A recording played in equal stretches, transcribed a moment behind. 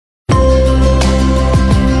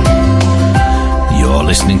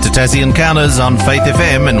listening to Tassie Encounters on Faith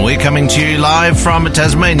FM, and we're coming to you live from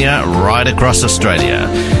Tasmania, right across Australia.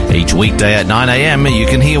 Each weekday at 9 a.m, you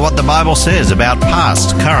can hear what the Bible says about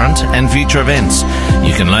past, current and future events.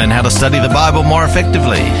 You can learn how to study the Bible more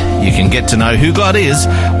effectively. You can get to know who God is,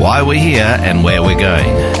 why we're here and where we're going.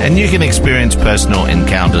 And you can experience personal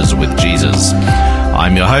encounters with Jesus.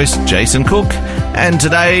 I'm your host, Jason Cook, and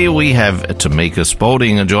today we have Tamika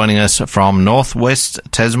Spaulding joining us from northwest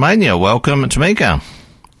Tasmania. Welcome, Tamika.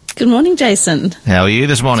 Good morning, Jason. How are you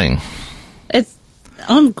this morning?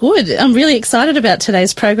 I'm good. I'm really excited about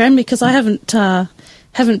today's program because I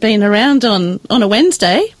haven't been around on a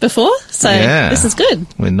Wednesday before, so This is good.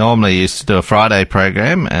 We normally used to do a Friday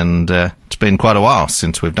program, and it's been quite a while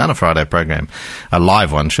since we've done a Friday program, a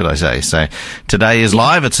live one, should I say. So today is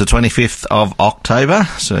live. It's the 25th of October.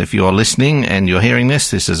 So if you're listening and you're hearing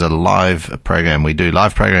this is a live program. We do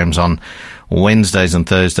live programs on Wednesdays and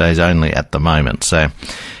Thursdays only at the moment. So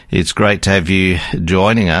it's great to have you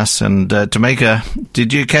joining us. And Tamika,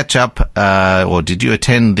 did you catch up or did you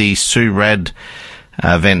attend the SURAD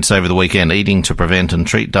events over the weekend, Eating to Prevent and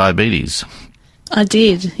Treat Diabetes? I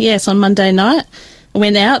did, yes, on Monday night. I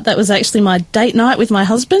went out. That was actually my date night with my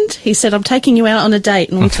husband. He said, I'm taking you out on a date,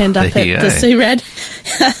 and we turned up at the SURAD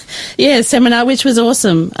seminar, which was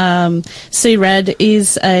awesome. SURAD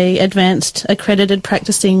is a advanced accredited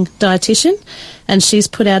practicing dietitian, and she's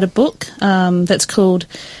put out a book that's called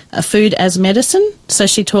Food as Medicine. So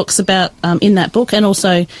she talks about, in that book, and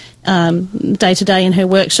also day-to-day in her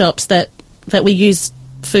workshops, that we use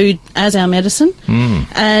food as our medicine.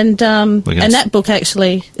 And that book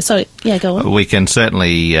actually, so yeah, go on. We can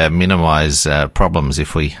certainly minimise problems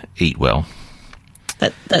if we eat well.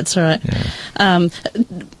 That's right. Yeah.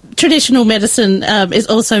 Traditional medicine is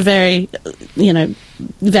also very,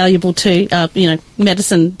 valuable too.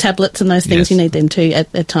 Medicine tablets and those things, yes. You need them too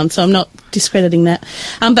at times. So I'm not discrediting that.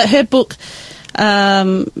 But her book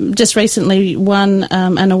just recently won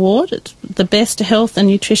an award. It's the best health and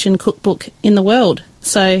nutrition cookbook in the world.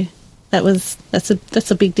 So that's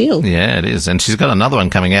a big deal. Yeah, it is. And she's got another one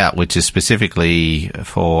coming out, which is specifically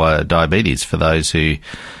for diabetes, for those who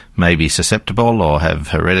may be susceptible or have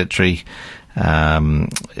hereditary,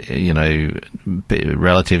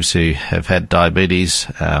 relatives who have had diabetes.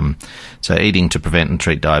 So Eating to Prevent and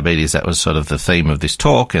Treat Diabetes, that was sort of the theme of this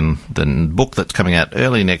talk. And the book that's coming out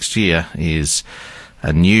early next year is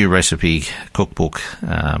a new recipe cookbook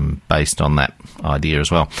based on that idea as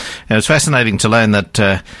well. And it's fascinating to learn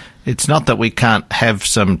that it's not that we can't have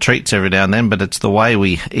some treats every now and then, but it's the way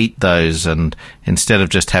we eat those. And instead of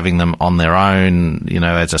just having them on their own,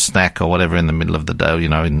 as a snack or whatever in the middle of the day,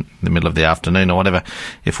 in the middle of the afternoon or whatever,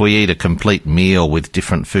 if we eat a complete meal with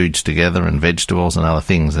different foods together and vegetables and other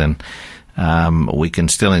things, then we can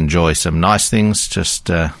still enjoy some nice things, just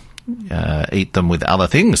eat them with other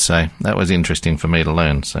things. So that was interesting for me to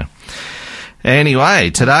learn. So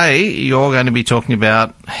anyway, today you're going to be talking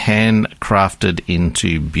about Handcrafted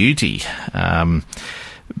into Beauty.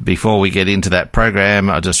 Before we get into that program,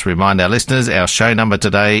 I'll just remind our listeners, our show number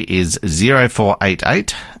today is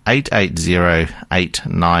 0488 880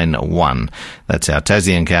 891. That's our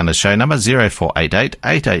Tassie Encounters show number, 0488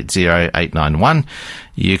 880 891.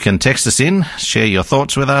 You can text us in, share your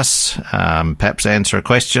thoughts with us, perhaps answer a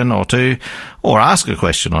question or two, or ask a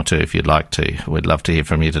question or two if you'd like to. We'd love to hear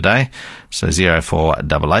from you today. So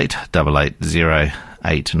 0488 880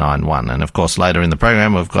 891. And of course, later in the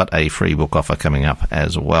program, we've got a free book offer coming up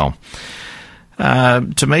as well.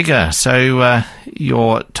 Tamika, so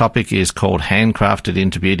your topic is called Handcrafted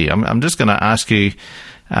into Beauty. I'm just going to ask you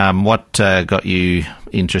what got you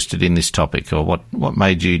interested in this topic, or what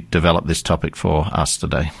made you develop this topic for us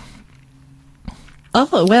today?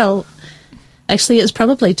 Oh, well, actually it's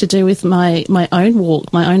probably to do with my own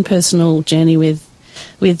walk, my own personal journey with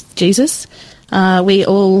Jesus. We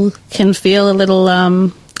all can feel a little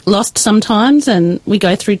lost sometimes, and we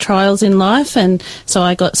go through trials in life, and so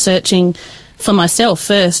I got searching for myself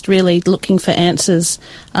first, really looking for answers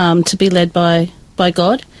to be led by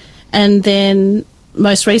God. And then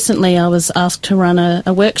most recently I was asked to run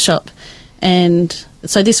a workshop, and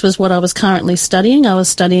so this was what I was currently studying. I was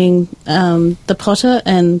studying the potter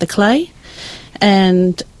and the clay,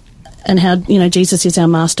 and how Jesus is our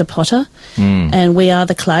master potter, and we are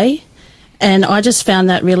the clay. And I just found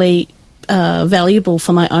that really valuable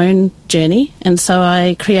for my own journey. And so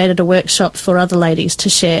I created a workshop for other ladies to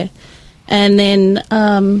share. And then,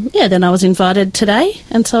 then I was invited today.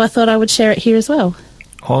 And so I thought I would share it here as well.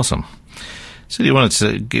 Awesome. So do you want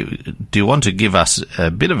to give us a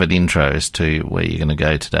bit of an intro as to where you're going to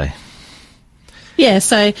go today? Yeah,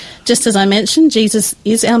 so just as I mentioned, Jesus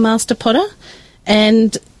is our master potter.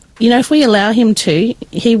 And if we allow him to,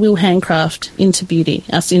 he will handcraft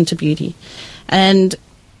us into beauty. And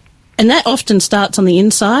that often starts on the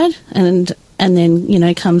inside and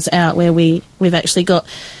then, comes out where we've actually got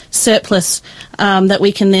surplus that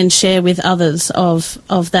we can then share with others of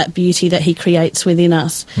that beauty that he creates within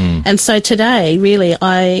us. And so today, really,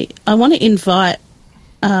 I want to invite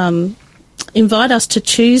us to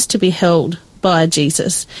choose to be held by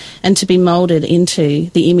Jesus and to be moulded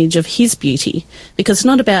into the image of his beauty, because it's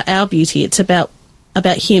not about our beauty, it's about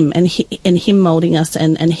him and him moulding us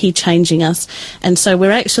and he changing us. And so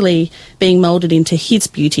we're actually being moulded into his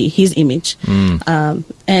beauty, his image.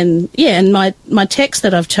 And my text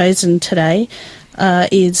that I've chosen today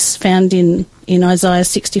is found in Isaiah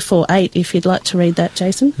 64:8, if you'd like to read that,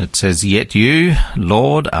 Jason. It says, "Yet you,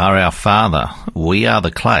 Lord, are our Father. We are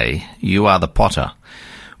the clay, you are the potter.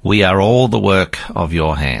 We are all the work of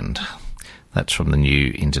your hand." That's from the New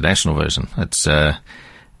International Version. It's a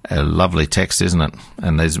lovely text, isn't it?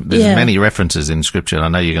 And there's many references in Scripture. I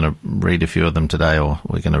know you're going to read a few of them today, or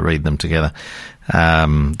we're going to read them together,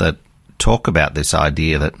 that talk about this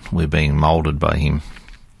idea that we're being moulded by him.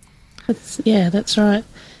 That's right.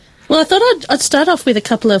 Well, I thought I'd start off with a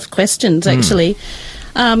couple of questions, actually.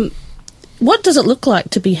 What does it look like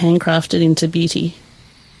to be handcrafted into beauty?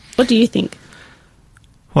 What do you think?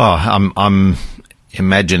 Well, I'm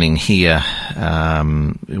imagining here,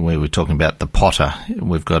 where we're talking about the potter.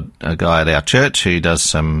 We've got a guy at our church who does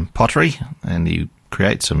some pottery, and he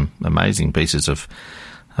creates some amazing pieces of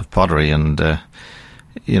pottery. And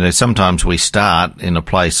sometimes we start in a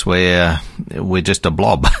place where we're just a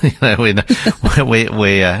blob. We're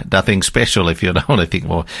nothing special. If you don't want to think,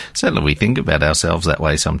 well, certainly we think about ourselves that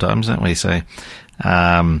way sometimes, don't we? So,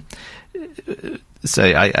 So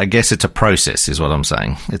I guess it's a process, is what I'm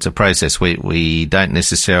saying. It's a process. We don't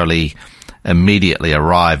necessarily immediately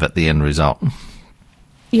arrive at the end result.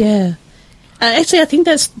 Yeah. Actually, I think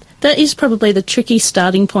that is probably the tricky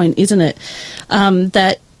starting point, isn't it?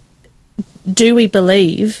 That do we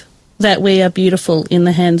believe that we are beautiful in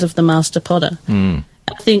the hands of the master potter? I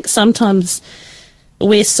think sometimes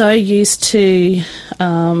we're so used to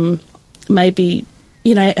maybe,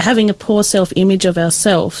 having a poor self-image of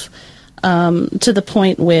ourselves, to the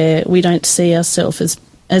point where we don't see ourselves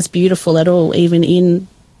as beautiful at all, even in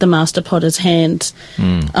the master potter's hands.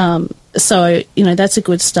 So, that's a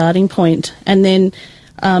good starting point. And then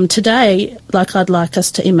today, I'd like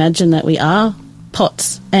us to imagine that we are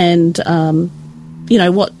pots and,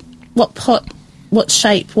 what pot, what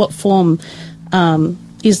shape, what form are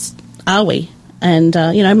we? And,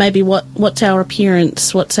 maybe what's our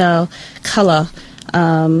appearance, what's our colour,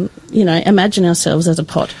 imagine ourselves as a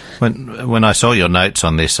pot. When I saw your notes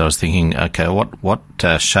on this, I was thinking, okay, what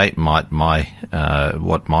shape might my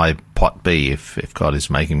pot be if God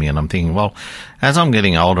is making me? And I'm thinking, well, as I'm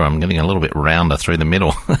getting older, I'm getting a little bit rounder through the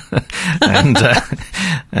middle, and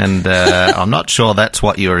I'm not sure that's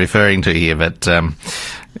what you're referring to here, but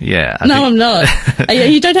yeah. I'm not.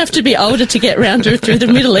 You don't have to be older to get rounder through the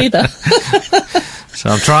middle either. So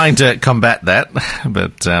I'm trying to combat that,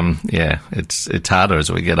 but it's harder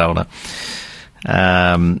as we get older.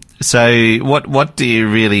 So what do you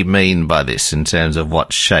really mean by this in terms of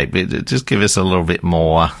what shape? Just give us a little bit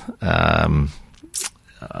more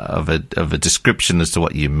of a description as to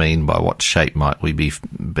what you mean by what shape might we be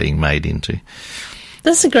being made into.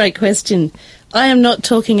 That's a great question. I am not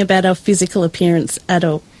talking about our physical appearance at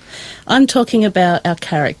all. I'm talking about our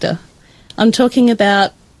character. I'm talking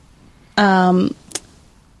about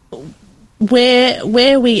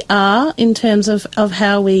where we are in terms of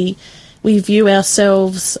how we view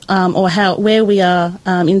ourselves, or where we are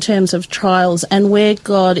in terms of trials, and where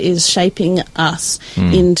God is shaping us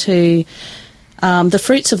into the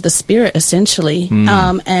fruits of the Spirit, essentially,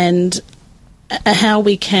 and how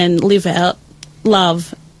we can live out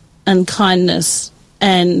love and kindness,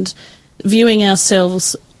 and viewing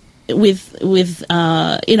ourselves with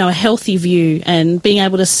a healthy view, and being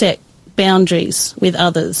able to set boundaries with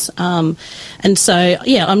others. And so,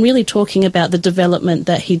 I'm really talking about the development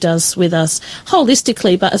that he does with us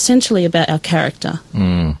holistically, but essentially about our character.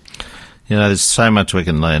 There's so much we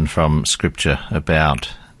can learn from Scripture about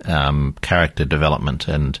character development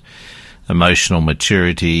and emotional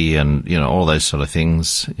maturity and, all those sort of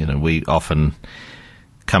things. We often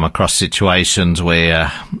come across situations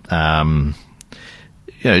where,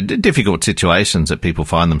 difficult situations that people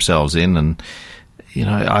find themselves in, and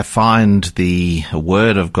I find the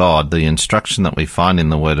Word of God, the instruction that we find in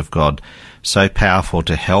the Word of God, so powerful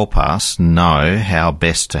to help us know how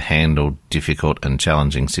best to handle difficult and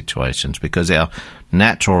challenging situations, because our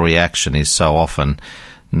natural reaction is so often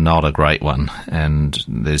not a great one. And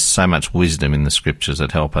there's so much wisdom in the scriptures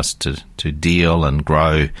that help us to deal and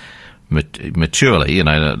grow maturely,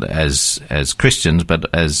 as Christians, but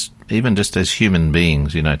even just as human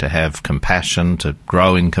beings, to have compassion, to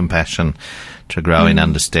grow in compassion, to grow in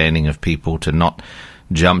understanding of people, to not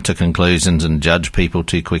jump to conclusions and judge people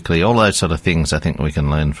too quickly. All those sort of things I think we can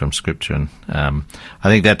learn from Scripture. And I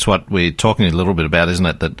think that's what we're talking a little bit about, isn't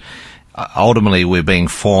it? That ultimately we're being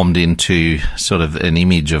formed into sort of an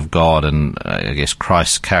image of God and, I guess,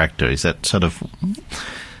 Christ's character. Is that sort of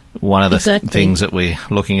one of the things that we're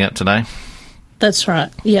looking at today? That's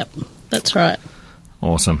right. Yep, that's right.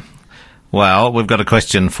 Awesome. Well, we've got a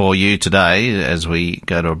question for you today as we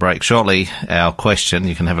go to a break shortly. Our question,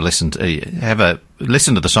 you can have a listen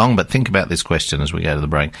to the song, but think about this question as we go to the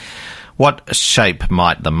break. What shape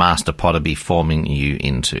might the master potter be forming you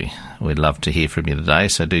into? We'd love to hear from you today,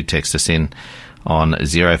 so do text us in on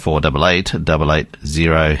 0488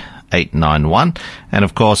 880 891. And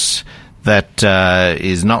of course, that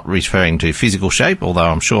is not referring to physical shape, although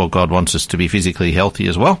I'm sure God wants us to be physically healthy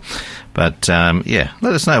as well. But, let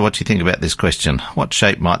us know what you think about this question. What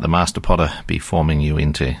shape might the master potter be forming you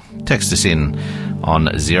into? Text us in on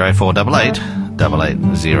 0488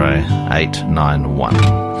 880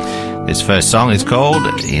 891. This first song is called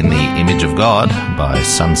In the Image of God by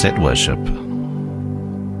Sunset Worship. Breathe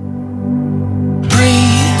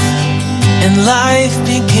and life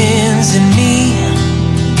begins in me,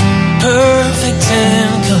 perfect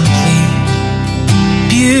and complete,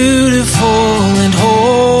 beautiful and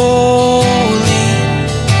holy,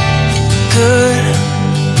 good.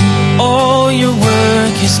 All your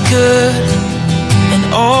work is good,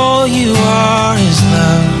 and all you are is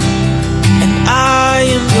love, and I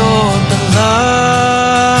am your beloved.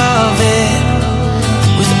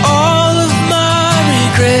 With all of my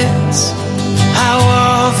regrets, how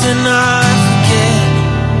often I forget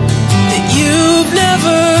that you've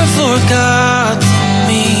never forgotten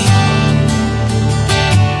me.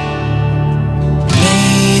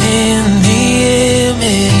 Made in the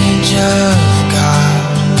image of God,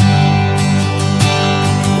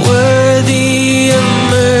 worthy of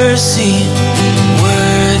mercy,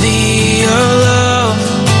 worthy of love.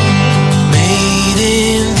 Made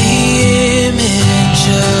in the image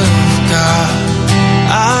of God,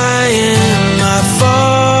 I am my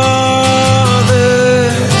Father's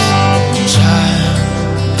child.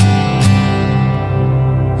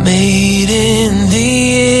 Made in the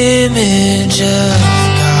image of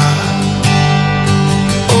God.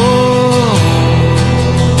 Oh,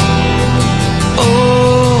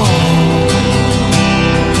 oh,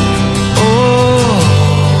 oh.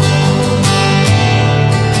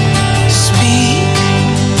 Speak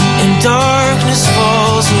and darkness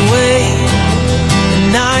falls away, the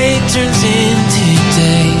night turns into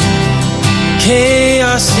day,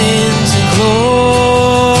 chaos into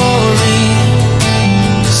glory.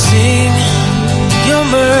 Sing your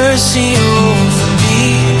mercy over me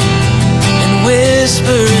and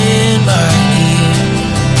whisper in my ear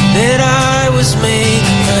that I was made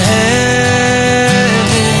for heaven.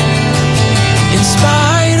 In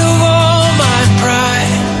spite of all my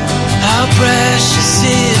pride, how precious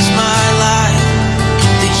is my life,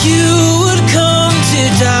 that you would come to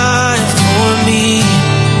die for me.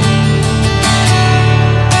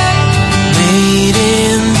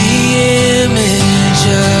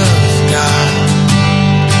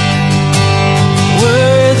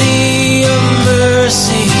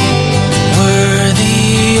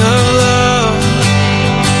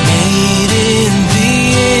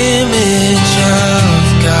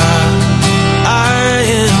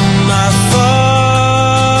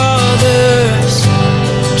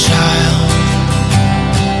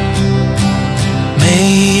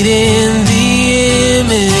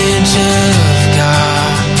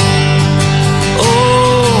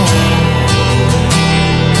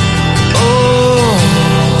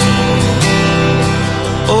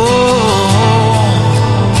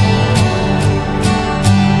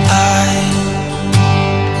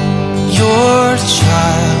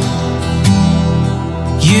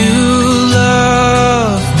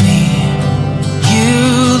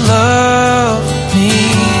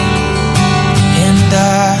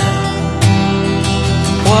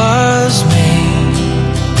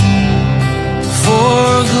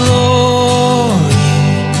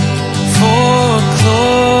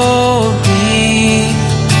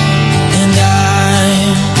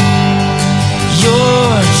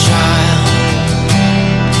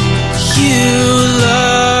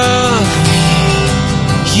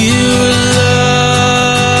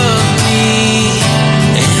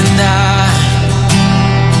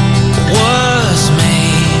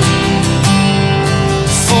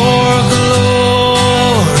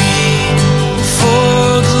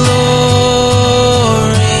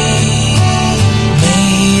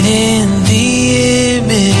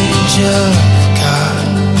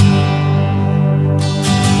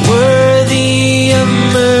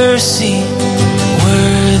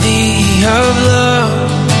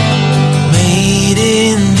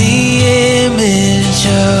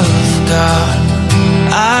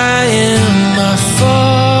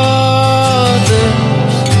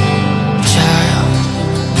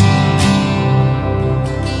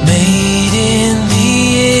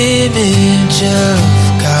 image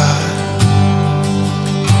of God.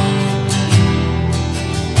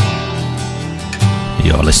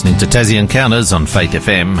 You're listening to Tassie Encounters on Faith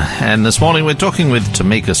FM, and this morning we're talking with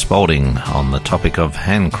Tamika Spaulding on the topic of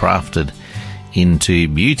Handcrafted into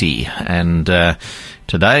Beauty. And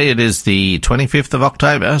today it is the 25th of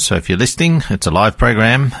October, so if you're listening, it's a live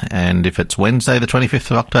program, and if it's Wednesday the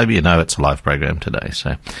 25th of October, you know it's a live program today.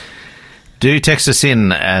 So do text us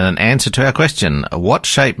in an answer to our question: what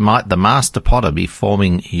shape might the master potter be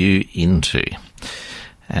forming you into?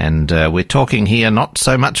 And we're talking here not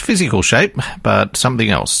so much physical shape, but something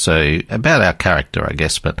else. So about our character, I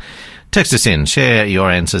guess. But text us in, share your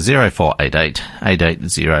answer, 0488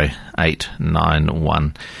 880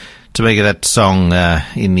 891. Tamika, that song,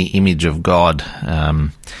 In the Image of God,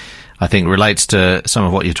 I think relates to some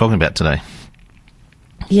of what you're talking about today.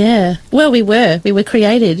 Yeah. Well, we were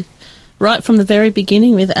created right from the very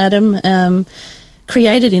beginning with Adam,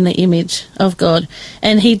 created in the image of God.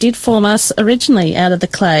 And he did form us originally out of the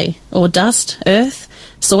clay, or dust, earth,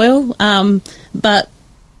 soil, but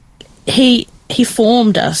he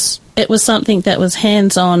formed us. It was something that was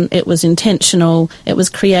hands-on, it was intentional, it was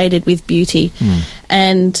created with beauty.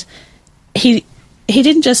 And he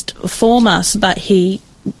didn't just form us, but he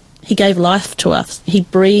gave life to us. He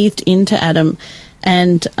breathed into Adam,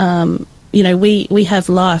 and we have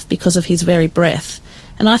life because of his very breath.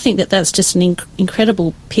 And I think that that's just an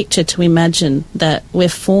incredible picture to imagine, that we're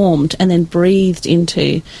formed and then breathed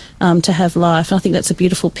into to have life. And I think that's a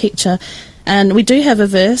beautiful picture. And we do have a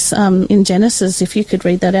verse in Genesis, if you could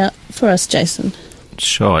read that out for us, Jason.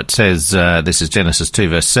 Sure. It says, this is Genesis 2,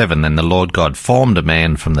 verse 7, "Then the Lord God formed a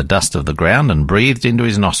man from the dust of the ground and breathed into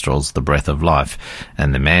his nostrils the breath of life,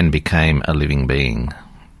 and the man became a living being."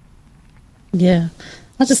 Yeah.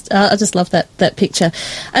 I just love that picture.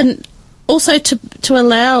 And also to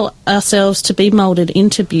allow ourselves to be moulded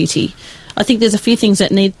into beauty, I think there's a few things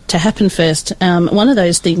that need to happen first. One of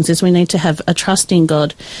those things is we need to have a trust in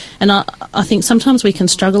God. And I think sometimes we can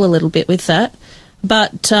struggle a little bit with that.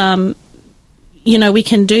 But, we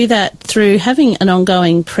can do that through having an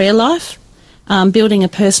ongoing prayer life, building a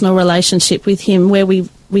personal relationship with him where we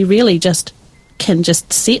really just can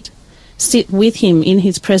just sit with him in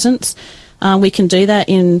his presence. We can do that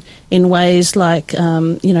in ways like,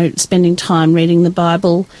 spending time reading the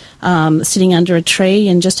Bible, sitting under a tree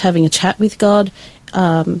and just having a chat with God,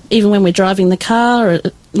 even when we're driving the car, or,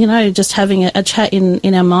 just having a chat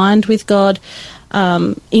in our mind with God,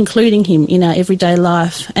 including him in our everyday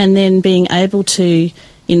life, and then being able to,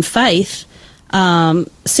 in faith,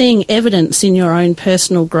 seeing evidence in your own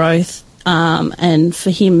personal growth, and for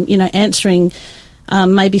him, answering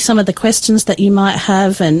maybe some of the questions that you might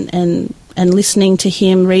have, and listening to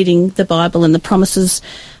him, reading the Bible and the promises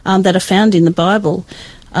that are found in the Bible.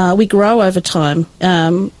 We grow over time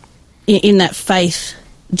in that faith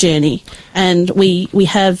journey, and we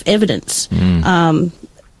have evidence.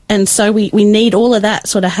 And so we need all of that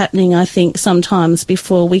sort of happening, I think, sometimes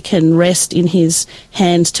before we can rest in his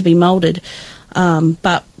hands to be moulded.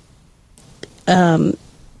 But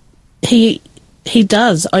he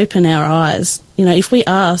does open our eyes. If we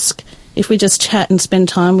ask, if we just chat and spend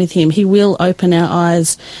time with him, he will open our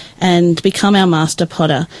eyes and become our master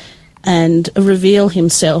potter and reveal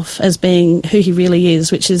himself as being who he really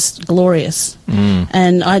is, which is glorious.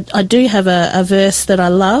 And I do have a verse that I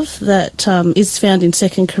love that is found in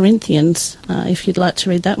 2 Corinthians, if you'd like to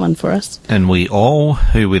read that one for us. "And we all,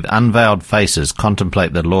 who with unveiled faces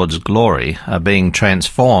contemplate the Lord's glory, are being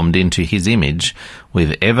transformed into his image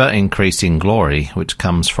with ever-increasing glory, which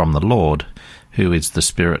comes from the Lord, who is the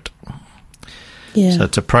Spirit." Yeah. So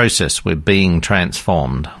it's a process. We're being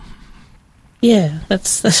transformed. Yeah,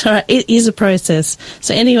 that's right. It is a process.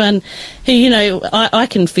 So anyone who, I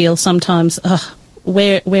can feel sometimes,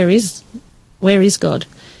 where is God?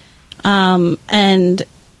 And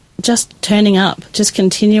just turning up, just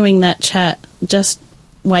continuing that chat, just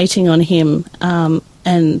waiting on him,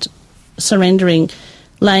 and surrendering,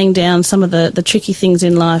 laying down some of the tricky things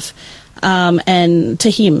in life, and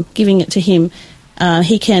to him, giving it to him.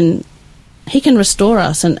 He can restore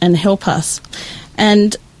us and help us.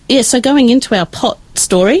 And yeah, so going into our pot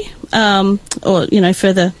story, or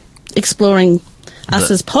further exploring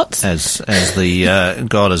us as pots, as the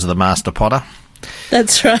God as the master potter.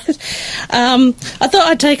 That's right. I thought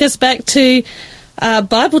I'd take us back to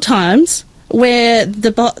Bible times, where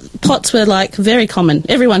the pots were like very common.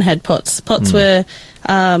 Everyone had pots. Pots were,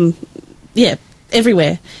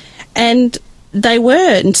 everywhere, and they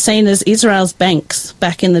were seen as Israel's banks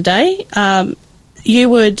back in the day. You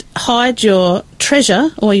would hide your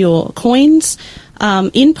treasure or your coins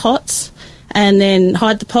in pots, and then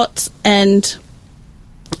hide the pots, and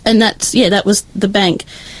And that was the bank.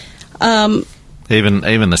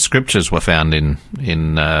 Even the scriptures were found in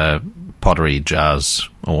pottery jars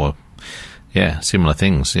or similar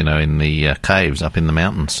things, in the caves up in the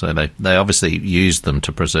mountains. So they obviously used them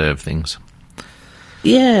to preserve things.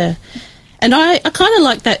 Yeah, and I kind of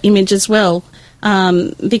like that image as well,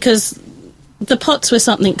 because the pots were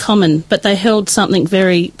something common, but they held something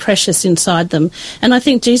very precious inside them. And I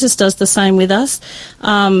think Jesus does the same with us,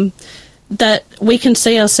 that we can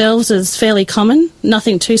see ourselves as fairly common,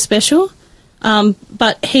 nothing too special,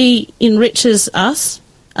 but he enriches us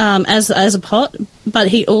as a pot, but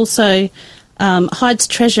he also hides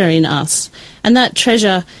treasure in us. And that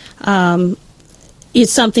treasure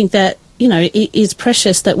is something that, is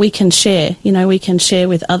precious, that we can share, we can share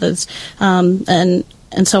with others.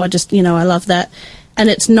 And so I just, I love that. And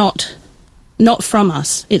it's not from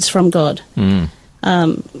us, it's from God.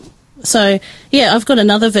 So, I've got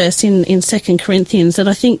another verse in 2 Corinthians that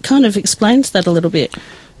I think kind of explains that a little bit.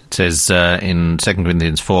 It says in 2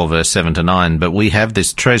 Corinthians 4, verse 7 to 9, "But we have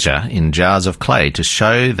this treasure in jars of clay to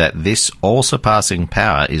show that this all-surpassing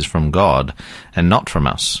power is from God and not from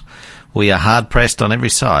us. We are hard-pressed on every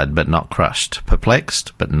side, but not crushed,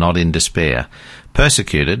 perplexed, but not in despair,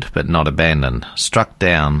 persecuted, but not abandoned, struck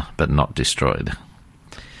down, but not destroyed."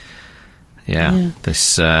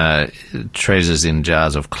 This treasures in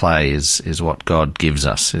jars of clay is what God gives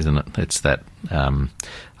us, isn't it? It's that,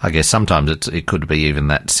 I guess sometimes it could be even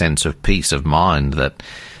that sense of peace of mind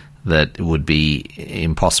that would be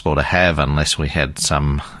impossible to have unless we had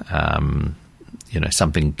some,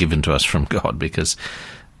 something given to us from God, because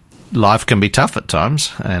life can be tough at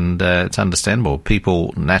times, and it's understandable.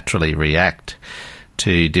 People naturally react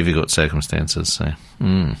to difficult circumstances. So,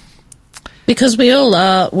 Because we all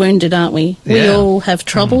are wounded, aren't we? We all have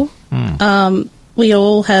trouble. We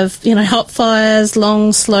all have, hot fires,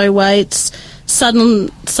 long, slow waits, sudden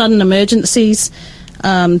emergencies,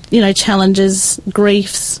 challenges,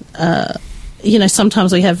 griefs.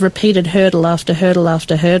 Sometimes we have repeated hurdle after hurdle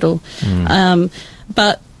after hurdle.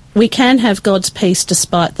 But we can have God's peace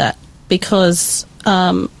despite that, because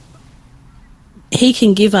he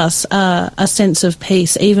can give us a sense of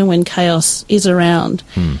peace even when chaos is around.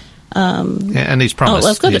 And he's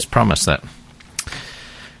promised. He's promised that.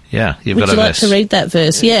 Yeah, you've got a verse. Would you like to read that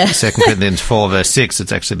verse? Yeah. 2 Corinthians 4, verse 6,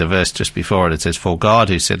 it's actually the verse just before it. It says, "For God,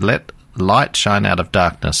 who said, 'Let light shine out of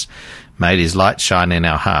darkness,' made his light shine in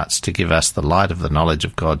our hearts to give us the light of the knowledge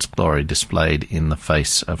of God's glory displayed in the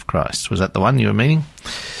face of Christ." Was that the one you were meaning?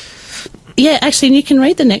 Yeah, actually, and you can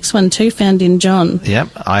read the next one too, found in John. Yep.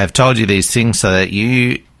 "I have told you these things so that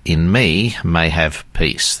you in me may have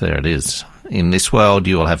peace." There it is. "In this world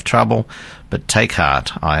you will have trouble, but take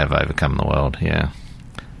heart, I have overcome the world." Yeah,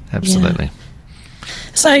 absolutely. Yeah.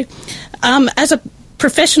 So, as a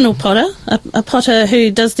professional potter, a potter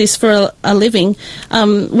who does this for a living,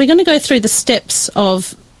 we're going to go through the steps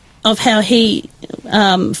of how he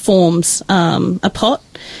forms a pot,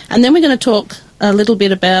 and then we're going to talk a little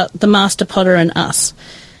bit about the master potter and us.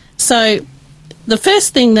 So, the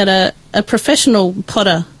first thing that a professional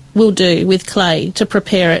potter will do with clay to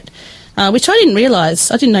prepare it, which I didn't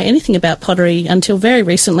realise, I didn't know anything about pottery until very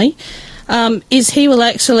recently, is he will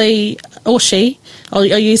actually, or she, I'll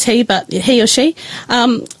use he, but he or she,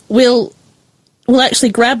 will actually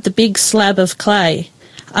grab the big slab of clay,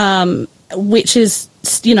 which is,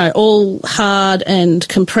 all hard and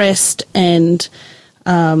compressed and,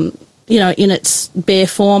 in its bare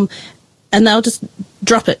form, and they'll just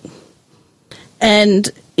drop it. And,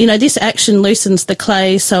 this action loosens the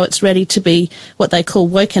clay so it's ready to be what they call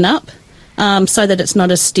woken up, so that it's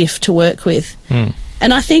not as stiff to work with.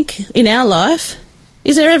 And I think in our life,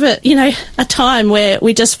 is there ever, a time where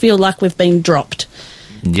we just feel like we've been dropped?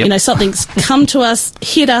 Yep. Something's come to us,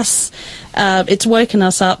 hit us, it's woken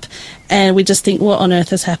us up, and we just think, what on earth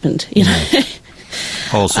has happened?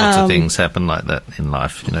 All sorts of things happen like that in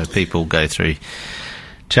life. People go through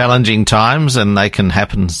challenging times, and they can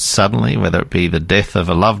happen suddenly, whether it be the death of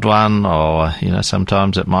a loved one, or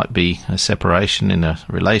sometimes it might be a separation in a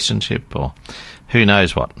relationship, or who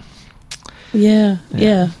knows what. Yeah.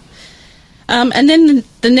 And then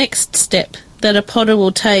the next step that a potter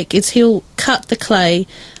will take is he'll cut the clay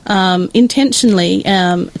intentionally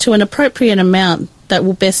to an appropriate amount that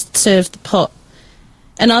will best serve the pot.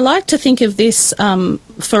 And I like to think of this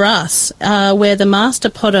for us, where the master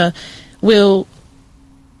potter will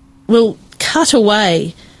cut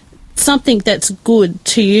away something that's good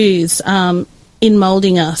to use in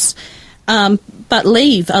moulding us, but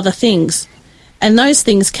leave other things. And those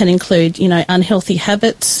things can include, unhealthy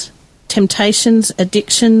habits, temptations,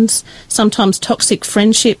 addictions, sometimes toxic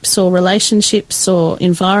friendships or relationships or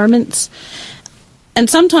environments. And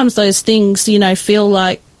sometimes those things, you know, feel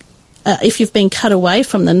like if you've been cut away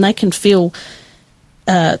from them, they can feel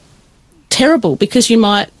terrible, because you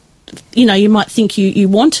might think you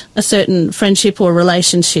want a certain friendship or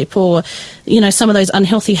relationship, or, you know, some of those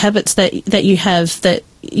unhealthy habits that you have that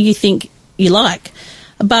you think you like.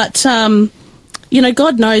 But, you know,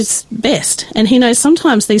 God knows best, and he knows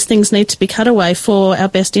sometimes these things need to be cut away for our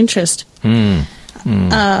best interest.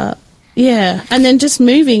 Yeah, and then just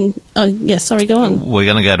moving... Oh, yeah, sorry, go on. We're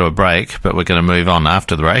going to go to a break, but we're going to move on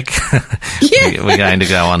after the break. Yeah. We're going to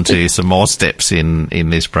go on to some more steps in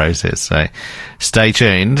this process. So stay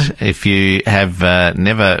tuned. If you have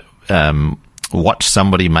never watched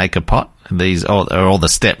somebody make a pot, these are all the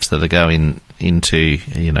steps that are going into,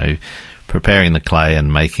 you know, preparing the clay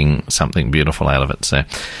and making something beautiful out of it. So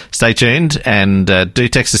stay tuned, and do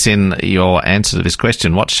text us in your answer to this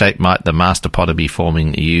question. What shape might the master potter be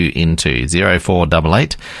forming you into?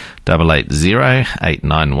 0488 880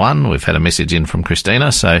 891. We've had a message in from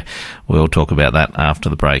Christina, so we'll talk about that after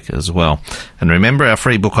the break as well. And remember, our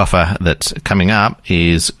free book offer that's coming up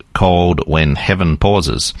is called When Heaven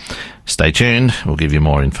Pauses. Stay tuned. We'll give you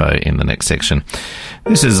more info in the next section.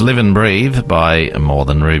 This is Live and Breathe by More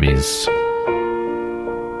Than Rubies.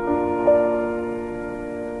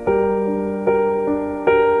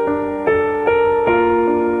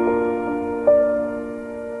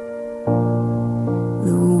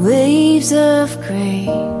 Waves of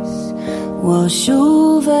grace wash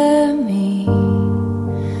over me,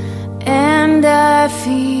 and I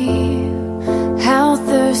feel how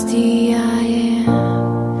thirsty I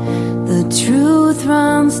am. The truth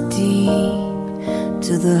runs deep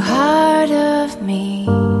to the heart of me,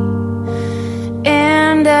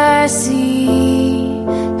 and I see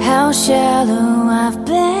how shallow I've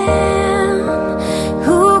been.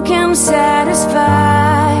 Who can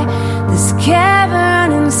satisfy this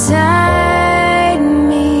cavern inside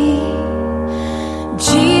me?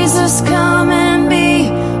 Jesus, come and be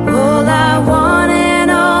all I want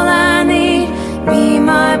and all I need. Be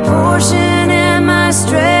my portion and my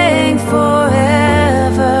strength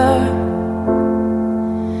forever.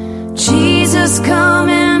 Jesus, come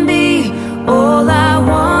and be all I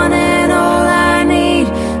want and all I need.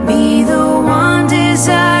 Be the one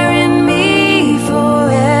desiring me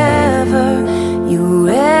forever. You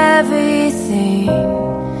everything,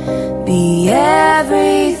 be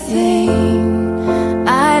everything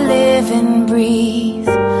I live and breathe.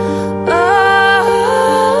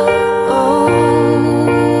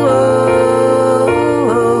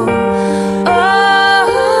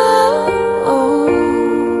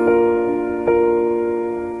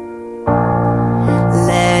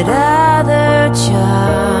 Let other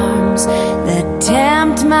charms that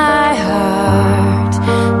tempt my heart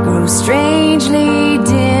grow strangely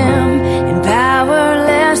dim and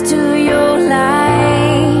powerless to your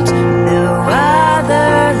light. No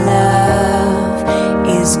other love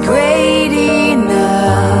is great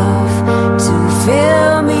enough to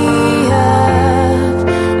fill me up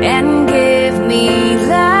and give me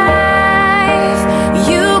life.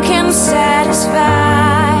 You can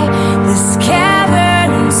satisfy this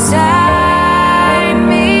cavern inside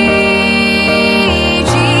me.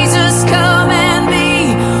 Jesus, come and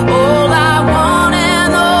be all I want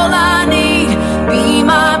and all I need. Be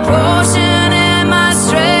my portion and my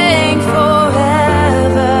strength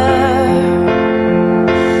forever.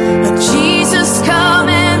 Jesus, come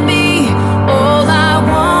and be all I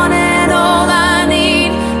want and all I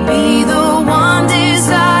need. Be the one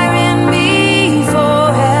desiring me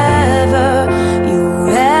forever. You're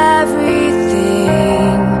everything,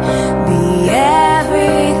 be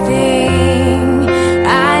everything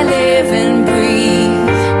I live and breathe.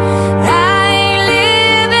 I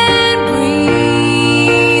live and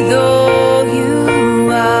breathe all you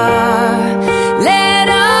are. Let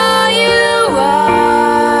all you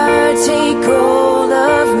are take all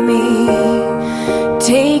of me.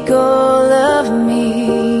 Take all of me.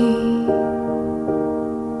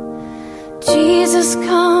 Jesus,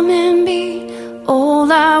 come and be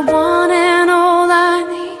all I want and all I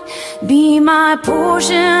need. Be my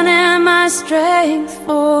portion and my strength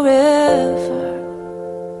forever.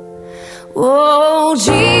 Oh,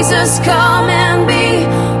 Jesus, come and be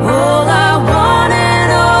all I want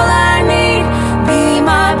and all I need. Be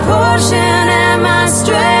my portion and my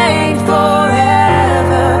strength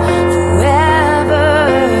forever, forever.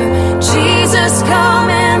 Jesus, come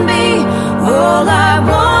and be all I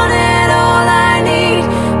want and all I need.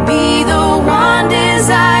 Be the one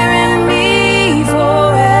desiring me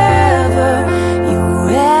forever.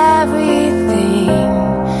 You're everything,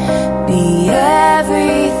 be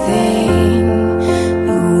everything.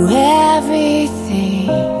 You're everything.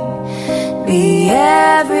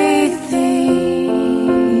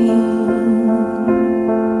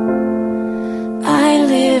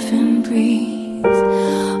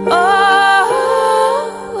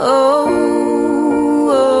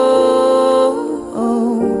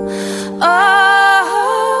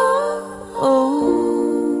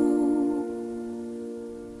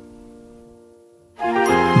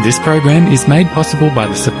 This program is made possible by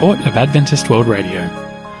the support of Adventist World Radio.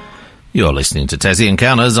 You're listening to Tassie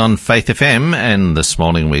Encounters on Faith FM, and this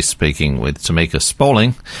morning we're speaking with Tamika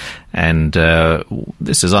Spaulding, and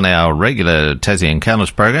this is on our regular Tassie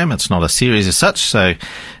Encounters program. It's not a series as such, so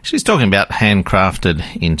she's talking about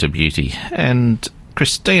handcrafted into beauty. And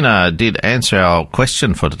Christina did answer our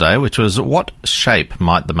question for today, which was, what shape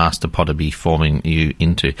might the master potter be forming you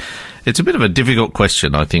into? It's a bit of a difficult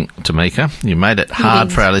question, I think, Tamika. You made it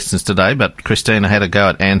hard for our listeners today, but Christina had a go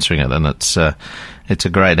at answering it, and it's a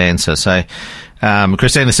great answer. So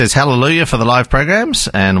Christina says, hallelujah for the live programs,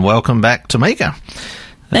 and welcome back, Tamika.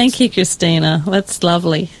 Thank you, Christina. That's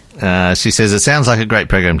lovely. She says, it sounds like a great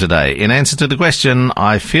program today. In answer to the question,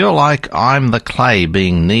 I feel like I'm the clay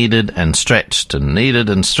being kneaded and stretched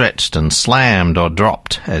and slammed or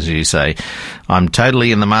dropped, as you say. I'm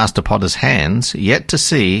totally in the master potter's hands, yet to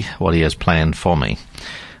see what he has planned for me.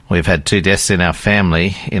 We've had 2 deaths in our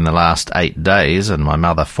family in the last 8 days, and my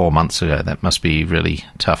mother 4 months ago. That must be really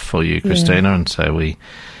tough for you, Christina, and so we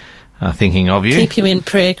are thinking of you. Keep you in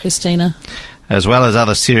prayer, Christina. As well as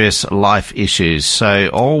other serious life issues. So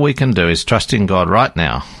all we can do is trust in God right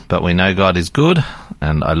now, but we know God is good,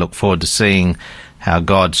 and I look forward to seeing how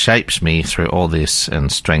God shapes me through all this and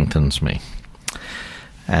strengthens me.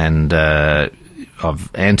 And I've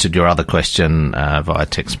answered your other question via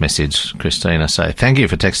text message, Christina, so thank you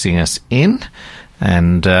for texting us in.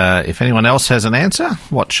 And if anyone else has an answer,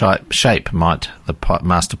 what shape might the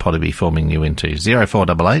master potter be forming you into?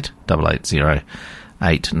 0488 880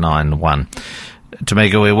 891.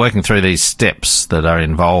 Tamika, we're working through these steps that are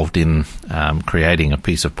involved in creating a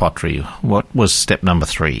piece of pottery. What was step number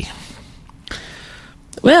 3?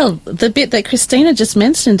 Well, the bit that Christina just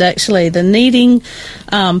mentioned, actually, the kneading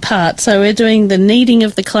part. So we're doing the kneading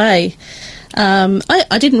of the clay.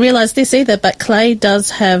 I didn't realise this either, but clay does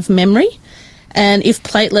have memory, and if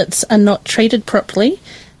platelets are not treated properly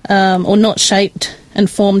or not shaped and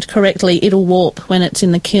formed correctly, it'll warp when it's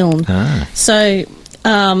in the kiln. So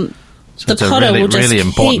the potter will just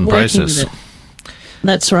keep working with it.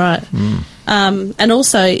 That's right. And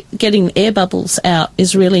also getting air bubbles out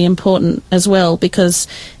is really important as well, because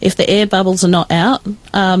if the air bubbles are not out,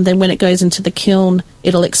 then when it goes into the kiln,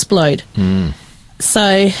 it'll explode.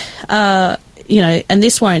 So, and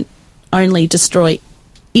this won't only destroy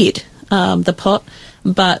it, the pot,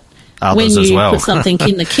 but others when you as well. put something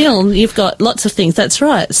in the kiln, you've got lots of things. That's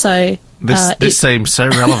right. So this seems so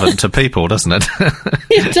relevant to people, doesn't it?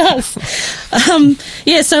 It does.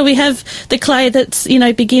 So we have the clay that's,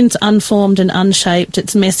 begins unformed and unshaped.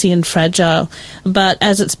 It's messy and fragile. But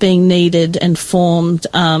as it's being kneaded and formed,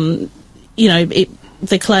 the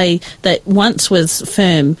clay that once was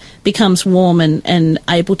firm becomes warm and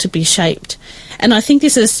able to be shaped. And I think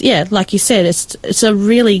this is, like you said, it's a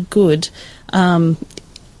really good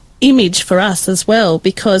image for us as well,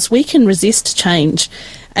 because we can resist change.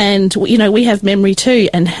 And, we have memory too.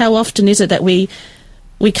 And how often is it that we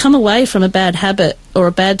come away from a bad habit or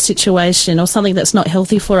a bad situation or something that's not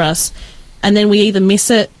healthy for us, and then we either miss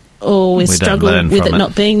it or we struggle with it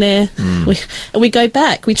not being there. We go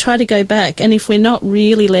back. We try to go back. And if we're not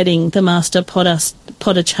really letting the master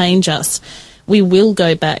potter change us, we will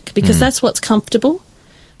go back, because that's what's comfortable.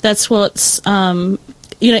 That's what's,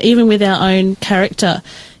 even with our own character.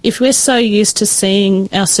 If we're so used to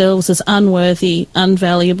seeing ourselves as unworthy,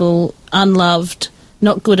 unvaluable, unloved,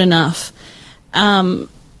 not good enough,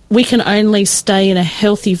 we can only stay in a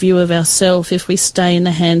healthy view of ourselves if we stay in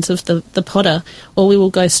the hands of the potter, or we will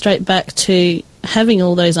go straight back to having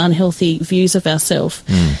all those unhealthy views of ourselves.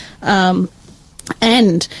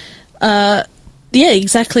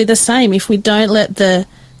 Exactly the same. If we don't let the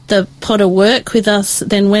potter work with us,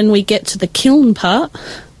 then when we get to the kiln part,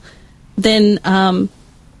 then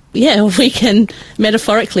we can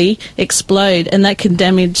metaphorically explode, and that can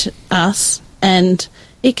damage us and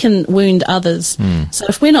it can wound others. So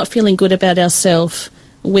if we're not feeling good about ourselves,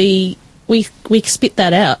 we spit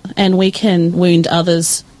that out, and we can wound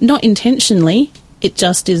others, not intentionally. It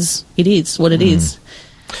just is. It is what it is.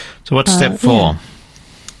 So what's step 4?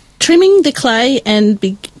 Trimming the clay and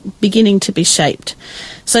beginning to be shaped.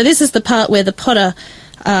 So this is the part where the potter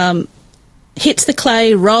hits the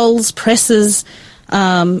clay, rolls, presses,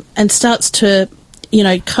 and starts to,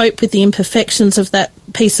 cope with the imperfections of that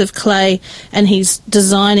piece of clay, and he's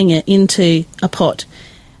designing it into a pot.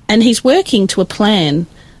 And he's working to a plan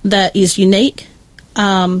that is unique,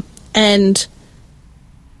 and,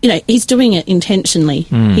 he's doing it intentionally.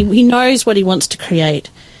 He knows what he wants to create.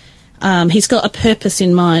 He's got a purpose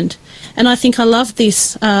in mind. And I think I love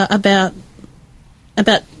this about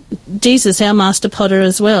Jesus, our master potter,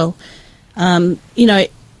 as well.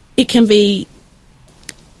 It can be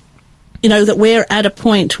that we're at a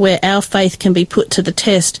point where our faith can be put to the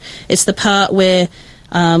test. It's the part where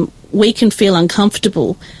we can feel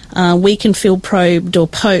uncomfortable. We can feel probed or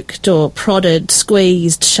poked or prodded,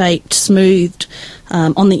 squeezed, shaped, smoothed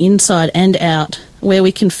on the inside and out, where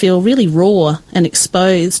we can feel really raw and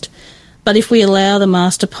exposed. But if we allow the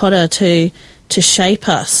Master Potter to shape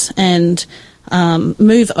us and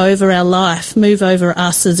move over our life, move over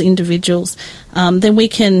us as individuals, then we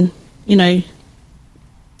can,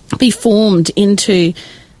 be formed into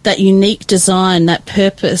that unique design, that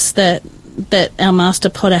purpose that our Master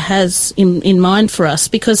Potter has in mind for us,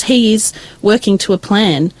 because he is working to a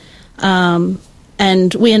plan,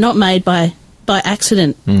 and we are not made by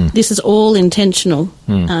accident. This is all intentional.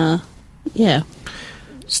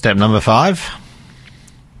 Step number 5.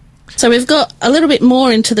 So we've got a little bit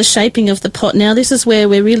more into the shaping of the pot now. This is where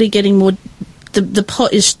we're really getting more, the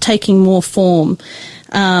pot is taking more form.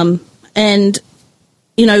 And,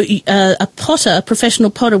 a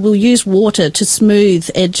professional potter will use water to smooth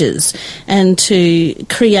edges and to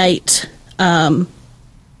create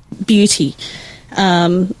beauty.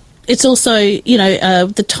 It's also,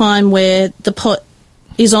 the time where the pot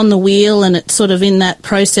is on the wheel and it's sort of in that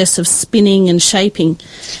process of spinning and shaping.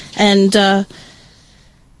 And I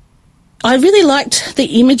really liked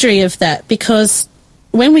the imagery of that, because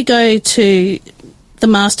when we go to the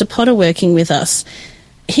Master Potter working with us,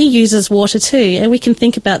 he uses water too, and we can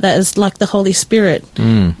think about that as like the Holy Spirit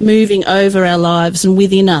moving over our lives and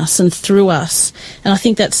within us and through us. And I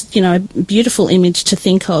think that's, a beautiful image to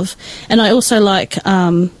think of. And I also like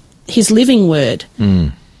his living word,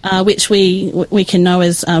 which we can know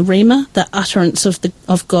as Rhema, the utterance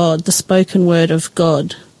of God, the spoken word of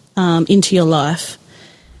God into your life.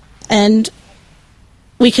 And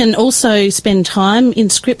we can also spend time in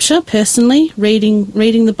Scripture personally, reading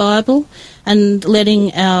the Bible, and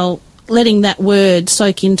letting that word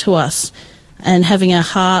soak into us, and having our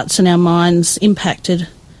hearts and our minds impacted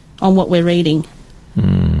on what we're reading.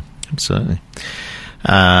 Absolutely.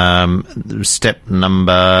 Step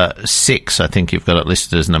number 6, I think you've got it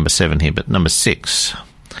listed as number 7 here, but number 6.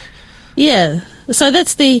 Yeah. So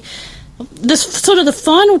that's the sort of the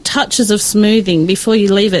final touches of smoothing before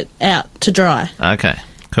you leave it out to dry. Okay,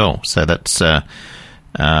 cool. So that's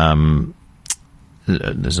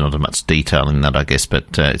there's not as much detail in that, I guess, but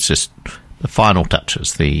it's just the final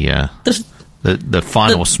touches, the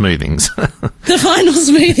final smoothings. The final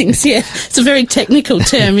smoothings, yeah. It's a very technical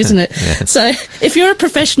term, isn't it? Yeah. So if you're a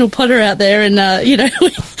professional potter out there and,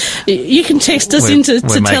 you can text us to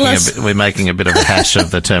tell us. We're making a bit of a hash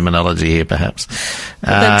of the terminology here, perhaps.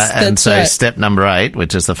 That's so right. Step number 8,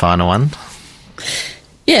 which is the final one.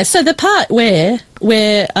 Yeah, so the part where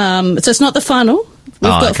so it's not the final. We've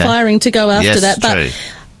got okay. firing to go after Yes, that, but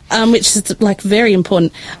true. which is very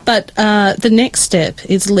important. But the next step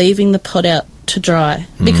is leaving the pot out to dry,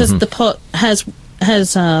 because the pot has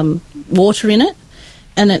water in it,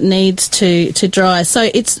 and it needs to dry. So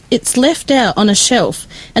it's left out on a shelf,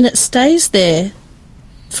 and it stays there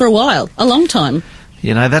for a while, a long time.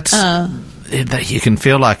 That's that you can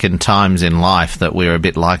feel like in times in life that we're a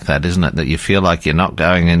bit like that, isn't it? That you feel like you're not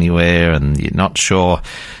going anywhere, and you're not sure.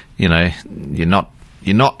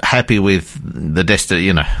 You're not happy with the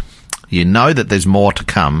destiny. You know that there's more to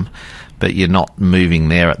come, but you're not moving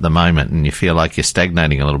there at the moment, and you feel like you're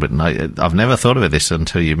stagnating a little bit. And I've never thought of this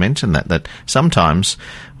until you mentioned that sometimes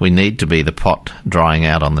we need to be the pot drying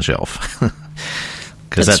out on the shelf,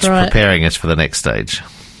 because that's right. preparing us for the next stage.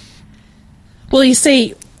 Well, you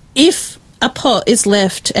see, if a pot is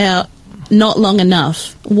left out not long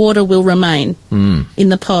enough, water will remain in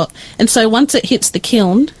the pot. And so once it hits the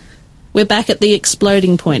kiln, we're back at the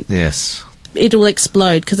exploding point. Yes. It will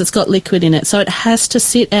explode because it's got liquid in it. So it has to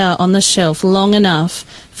sit out on the shelf long enough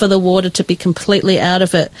for the water to be completely out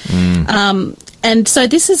of it. And so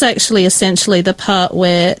this is actually essentially the part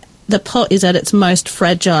where the pot is at its most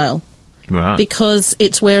fragile. Right. Because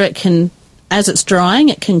it's where it can, as it's drying,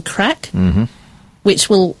 it can crack, which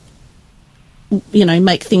will,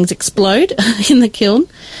 make things explode in the kiln.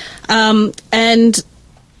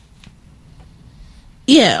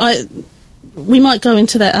 We might go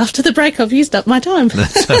into that after the break. I've used up my time.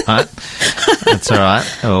 That's all right. That's all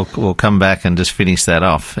right. We'll come back and just finish that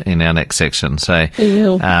off in our next section. So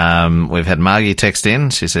we've had Margie text in.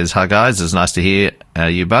 She says, "Hi guys, it's nice to hear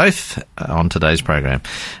you both on today's program.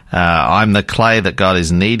 I'm the clay that God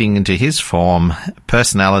is kneading into his form,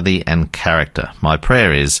 personality and character. My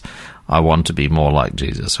prayer is, I want to be more like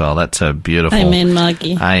Jesus. Well, that's a beautiful Amen,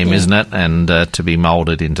 Margie. aim, Yeah. isn't it? And to be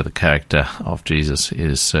moulded into the character of Jesus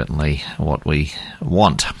is certainly what we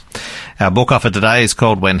want. Our book offer today is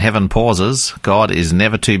called When Heaven Pauses, God is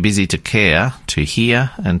Never Too Busy to Care, to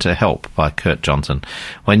Hear and to Help by Kurt Johnson.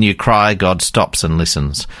 When you cry, God stops and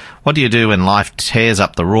listens. What do you do when life tears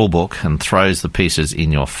up the rule book and throws the pieces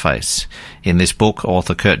in your face? In this book,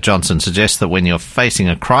 author Kurt Johnson suggests that when you're facing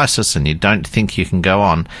a crisis and you don't think you can go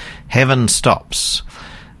on, heaven stops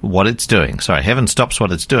what it's doing. Heaven stops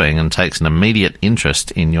what it's doing and takes an immediate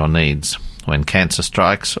interest in your needs. When cancer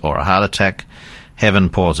strikes or a heart attack, heaven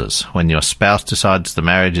pauses. When your spouse decides the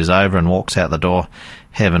marriage is over and walks out the door,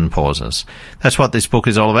 heaven pauses. That's what this book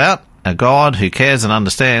is all about. A God who cares and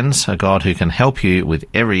understands, a God who can help you with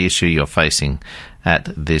every issue you're facing at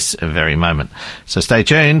this very moment. So stay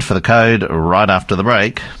tuned for the code right after the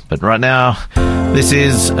break. But right now, this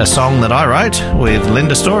is a song that I wrote with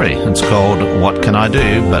Linda Story. It's called What Can I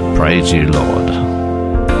Do But Praise You, Lord.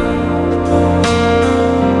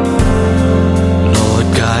 Lord,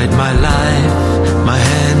 guide my life, my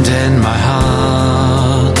hand and my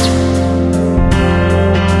heart.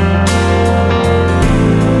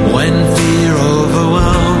 When fear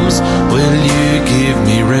overwhelms, will you give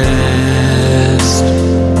me rest?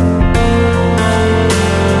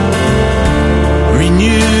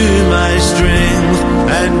 Renew my strength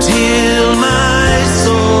and heal my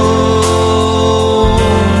soul.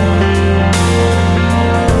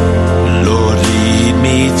 Lord, lead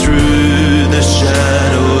me through the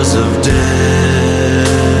shadows of death.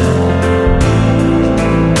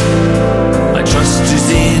 My trust is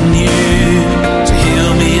in you to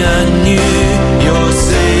heal me anew. Your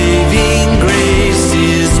saving grace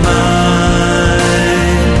is mine.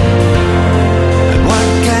 And what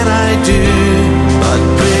can I do but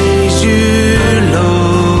praise you,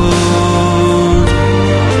 Lord?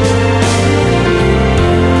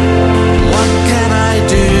 What can I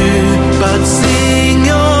do but sing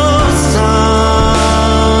your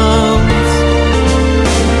songs?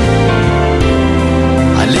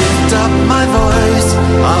 I lift up my voice,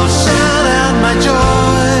 I'll shout out my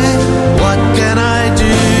joy. What can I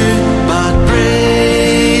do but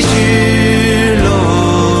praise you,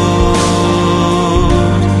 Lord,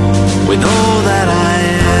 with all that I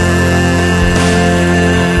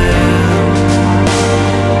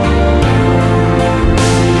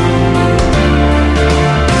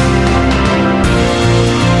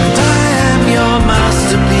and I am your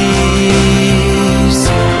masterpiece,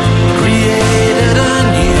 created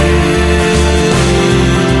anew.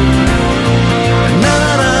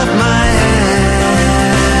 None of my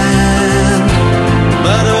hand,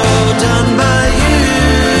 but all done by you.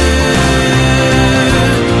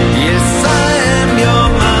 Yes, I am your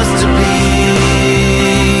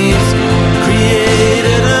masterpiece,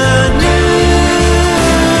 created anew.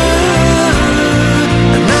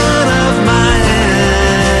 None of my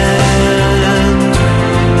hand,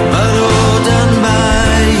 but all done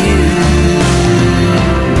by you.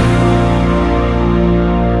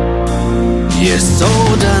 Yes,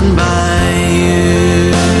 all done by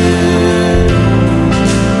you.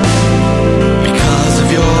 Because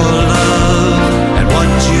of your love and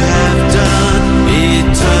what you have done,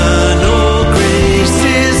 eternal grace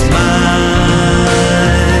is mine.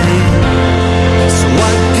 So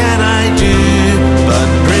what can I do but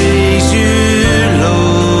praise you,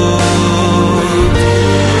 Lord?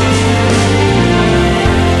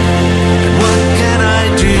 And what can I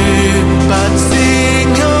do but sing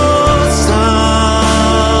your songs?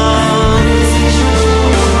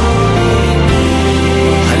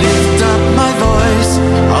 I lift up my voice,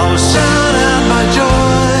 I'll shout out my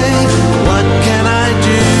joy. What can I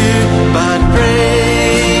do but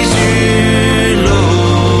praise you,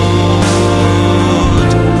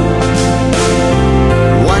 Lord?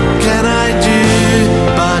 What can I do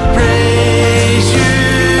but praise you,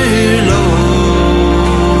 Lord,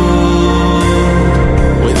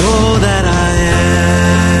 with all that I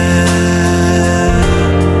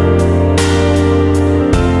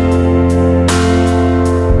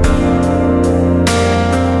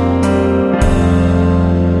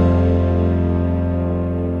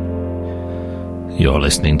You're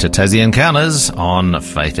listening to Tassie Encounters on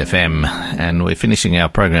Faith FM, and we're finishing our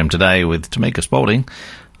program today with Tamika Spaulding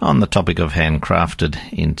on the topic of Handcrafted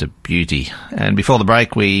into Beauty. And before the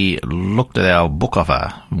break, we looked at our book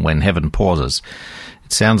offer, When Heaven Pauses.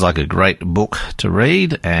 It sounds like a great book to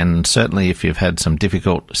read, and certainly if you've had some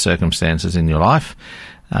difficult circumstances in your life,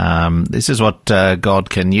 this is what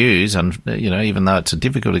God can use, and even though it's a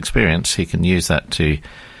difficult experience, He can use that to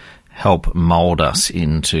help mould us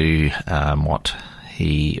into what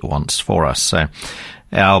He wants for us. So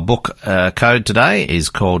Our book code today is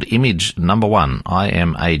called Image Number 1,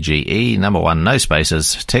 IMAGE, number 1, no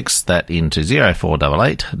spaces. Text that into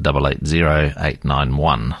 0488 880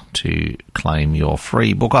 891 to claim your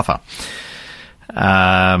free book offer.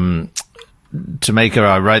 Tamika,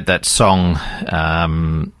 I wrote that song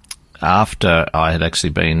after I had actually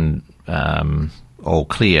been all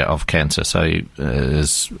clear of cancer. So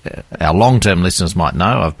as our long-term listeners might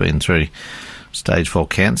know, I've been through stage 4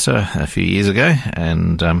 cancer a few years ago,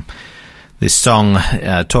 and this song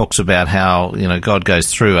talks about how, you know, God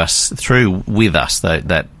goes through with us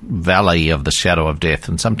that valley of the shadow of death,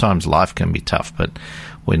 and sometimes life can be tough, but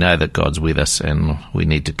we know that God's with us, and we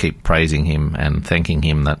need to keep praising Him and thanking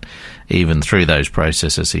Him that even through those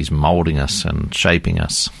processes He's moulding us and shaping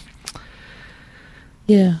us.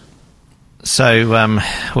 Yeah. So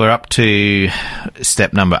we're up to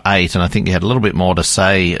step number 8, and I think you had a little bit more to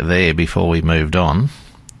say there before we moved on.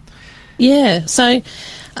 Yeah, so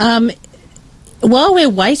while we're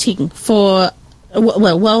waiting for,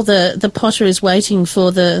 while the potter is waiting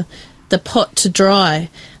for the pot to dry,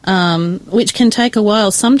 which can take a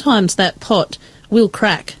while, sometimes that pot will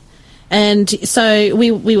crack. And so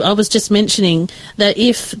I was just mentioning that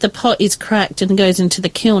if the pot is cracked and goes into the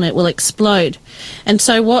kiln, it will explode. And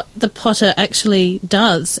so what the potter actually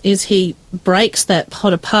does is he breaks that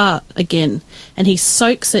pot apart again, and he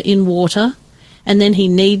soaks it in water, and then he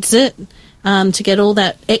kneads it to get all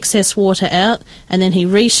that excess water out, and then he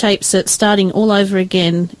reshapes it, starting all over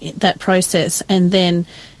again, that process, and then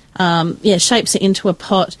shapes it into a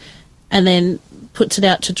pot, and then puts it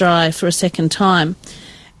out to dry for a second time.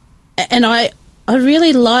 And I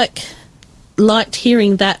really liked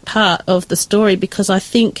hearing that part of the story, because I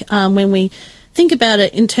think when we think about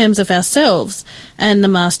it in terms of ourselves and the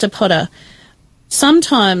master potter,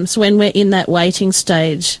 sometimes when we're in that waiting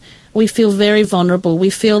stage, we feel very vulnerable. We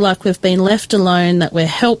feel like we've been left alone, that we're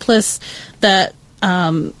helpless, that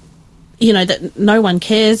that no one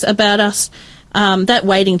cares about us. That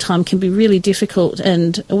waiting time can be really difficult,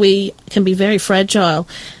 and we can be very fragile.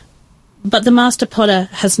 But the Master Potter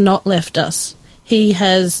has not left us. He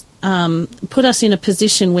has put us in a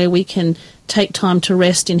position where we can take time to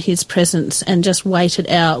rest in His presence and just wait it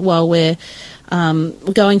out while we're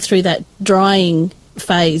going through that drying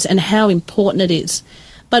phase, and how important it is.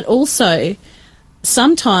 But also,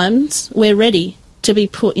 sometimes we're ready to be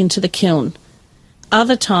put into the kiln.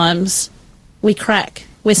 Other times we crack.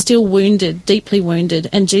 We're still wounded, deeply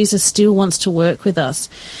wounded, and Jesus still wants to work with us.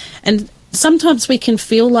 And sometimes we can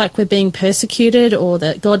feel like we're being persecuted, or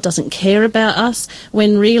that God doesn't care about us,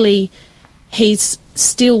 when really He's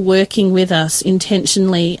still working with us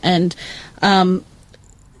intentionally, and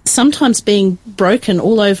sometimes being broken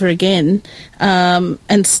all over again,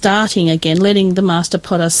 and starting again, letting the Master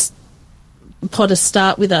Potter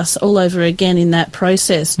start with us all over again in that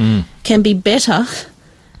process can be better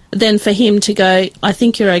than for Him to go, I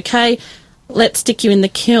think you're okay, let's stick you in the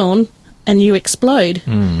kiln and you explode.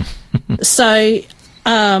 So,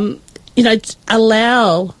 allow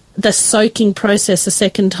the soaking process a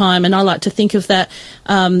second time. And I like to think of that,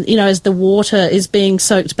 as the water is being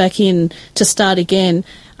soaked back in to start again,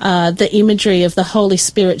 the imagery of the Holy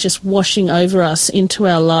Spirit just washing over us into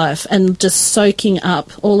our life and just soaking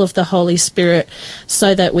up all of the Holy Spirit,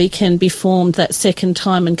 so that we can be formed that second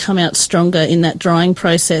time and come out stronger in that drying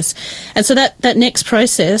process. And so that next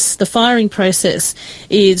process, the firing process,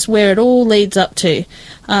 is where it all leads up to.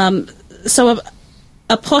 So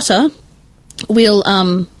a potter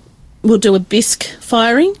will do a bisque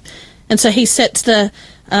firing, and so he sets the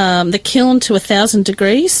kiln to 1,000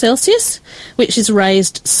 degrees Celsius, which is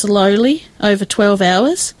raised slowly over 12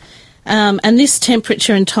 hours. And this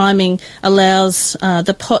temperature and timing allows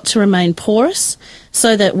the pot to remain porous,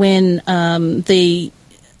 so that when the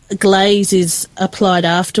glaze is applied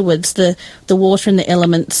afterwards, the water and the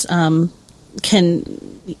elements can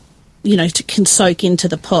soak into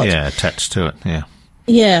the pot. Yeah, attached to it, yeah.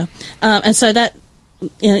 Yeah, and so that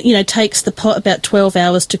takes the pot about 12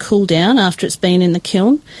 hours to cool down after it's been in the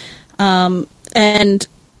kiln. And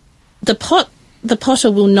the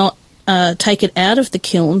potter will not take it out of the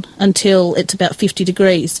kiln until it's about 50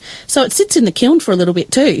 degrees. So it sits in the kiln for a little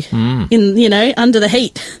bit too, under the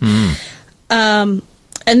heat. And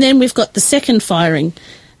then we've got the second firing.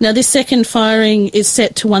 Now, this second firing is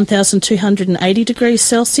set to 1,280 degrees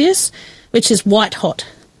Celsius, which is white hot.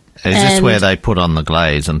 Is this where they put on the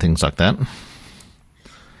glaze and things like that?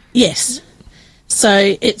 Yes.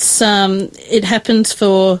 So it's it happens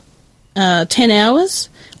for 10 hours.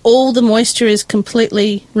 All the moisture is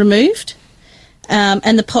completely removed,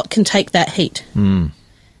 and the pot can take that heat. And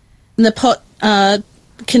the pot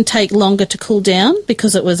can take longer to cool down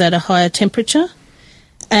because it was at a higher temperature.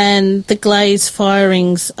 and the glaze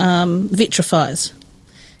firings vitrifies.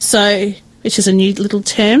 So, which is a new little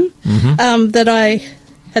term that I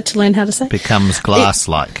had to learn how to say. Becomes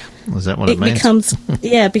glass-like. Is that what it means?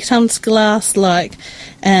 Becomes glass-like,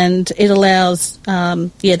 and it allows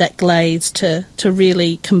that glaze to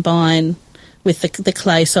really combine with the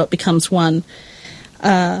clay, so it becomes one.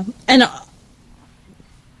 And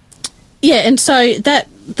so that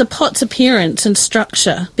the pot's appearance and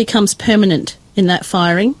structure becomes permanent in that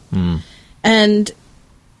firing, and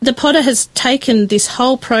the potter has taken this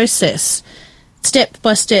whole process step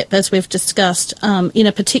by step, as we've discussed, in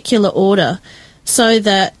a particular order, so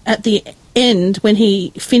that at the end, when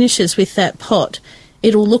he finishes with that pot,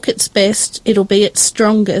 it'll look its best, it'll be its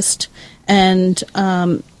strongest, and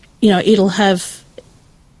it'll have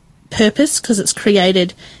purpose because it's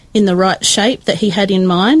created in the right shape that he had in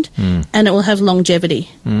mind, and it will have longevity,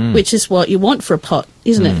 which is what you want for a pot,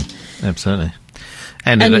 isn't it? Absolutely.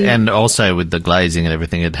 And also with the glazing and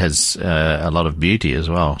everything, it has a lot of beauty as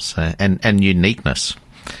well, so and uniqueness.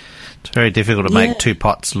 It's very difficult to make two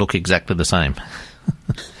pots look exactly the same.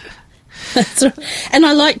 That's right. And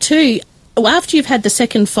I like too, after you've had the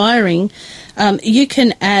second firing, you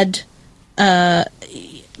can add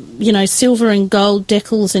silver and gold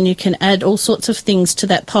decals, and you can add all sorts of things to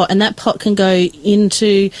that pot, and that pot can go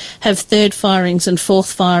into have third firings and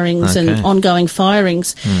fourth firings and ongoing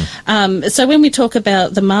firings. So when we talk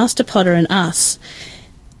about the master potter and us,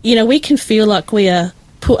 we can feel like we are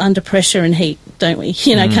put under pressure and heat, don't we?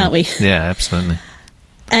 Can't we? Yeah, absolutely.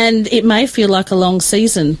 And it may feel like a long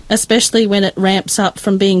season, especially when it ramps up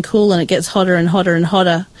from being cool and it gets hotter and hotter and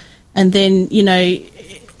hotter, and then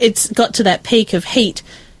it's got to that peak of heat,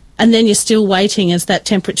 and then you're still waiting as that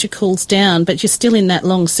temperature cools down, but you're still in that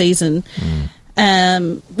long season,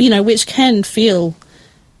 which can feel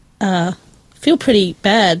pretty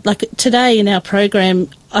bad. Like today in our program,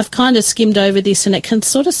 I've kind of skimmed over this, and it can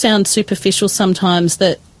sort of sound superficial sometimes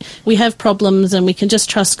that we have problems and we can just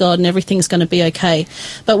trust God and everything's going to be okay.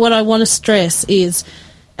 But what I want to stress is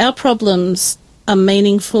our problems are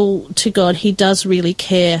meaningful to God. He does really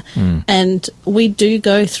care, and we do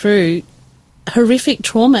go through horrific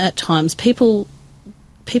trauma at times. People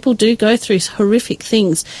do go through horrific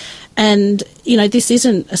things, and this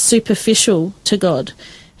isn't a superficial to God.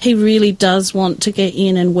 He really does want to get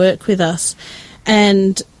in and work with us,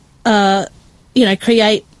 and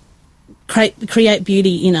create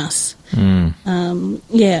beauty in us. Well,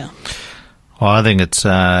 I think it's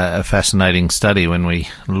a fascinating study when we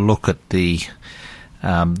look at the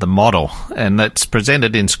model, and that's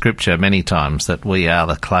presented in Scripture many times, that we are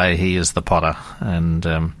the clay, He is the potter,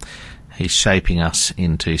 and He's shaping us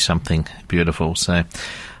into something beautiful. So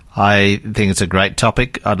I think it's a great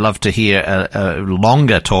topic. I'd love to hear a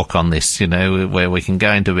longer talk on this, where we can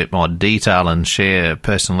go into a bit more detail and share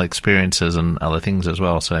personal experiences and other things as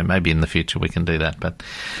well. So maybe in the future we can do that. But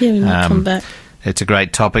we might come back. It's a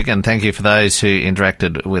great topic, and thank you for those who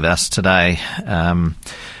interacted with us today.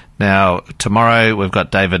 Now, tomorrow we've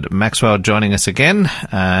got David Maxwell joining us again,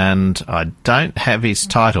 and I don't have his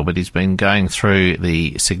title, but he's been going through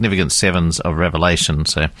the significant sevens of Revelation.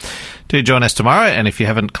 So do join us tomorrow, and if you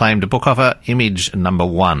haven't claimed a book offer, image number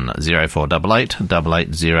 1, 0488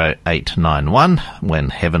 880891, when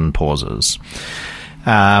heaven pauses.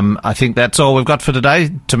 I think that's all we've got for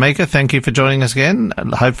today. Tamika, thank you for joining us again.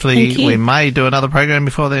 Hopefully we may do another program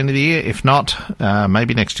before the end of the year. If not,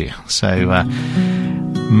 maybe next year. So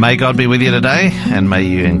may God be with you today, and may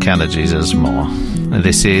you encounter Jesus more.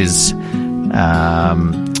 This is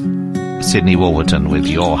Sydney Wolverton with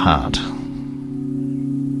Your Heart.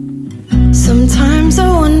 Sometimes I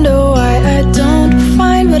wonder why I don't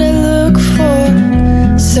find what I look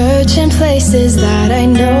for, searching places that I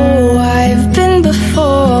know I've been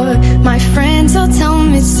before. My friends all tell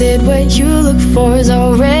me, Sid, what you look for is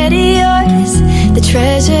already yours. The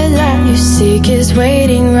treasure that you seek is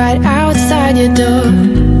waiting right outside your door.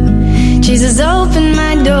 Jesus, open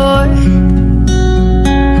my door,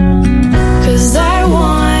 'cause I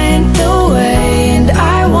want the way, and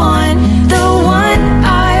I want the one.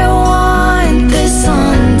 I want the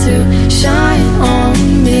sun to shine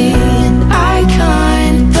on me, and I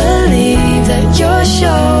can't believe that you're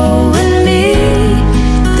showing me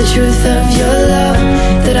the truth of your love,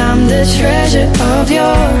 that I'm the treasure of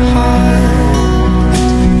your heart,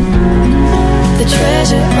 the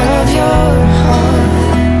treasure of your heart.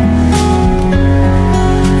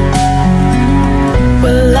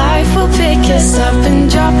 Well, life will pick us up and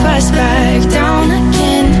drop us back down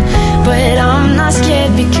again, but I'm not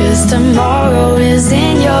scared because tomorrow is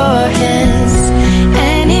in your hands.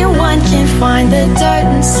 Anyone can find the dirt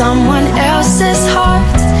in someone else's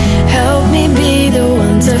heart. Help me be the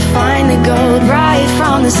one to wanted gold right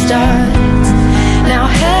from the start. Now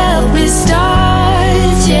help me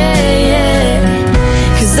start, yeah, yeah.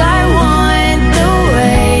 'Cause I want the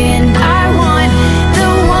way, and I want the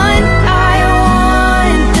one. I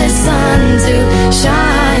want the sun to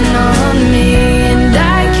shine on me, and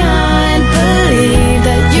I can't believe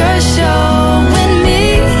that you're showing me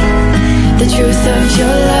the truth of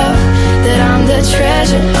your love, that I'm the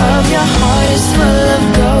treasure of your heart is full of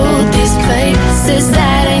gold. These places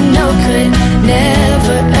that I know could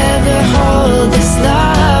never ever hold this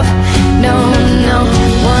love. No, no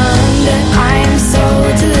wonder I am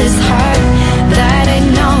sold to this heart that I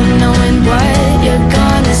know, knowing what you're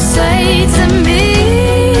gonna say to me.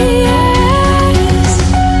 Yes.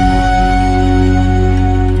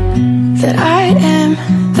 That I am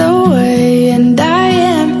the way, and I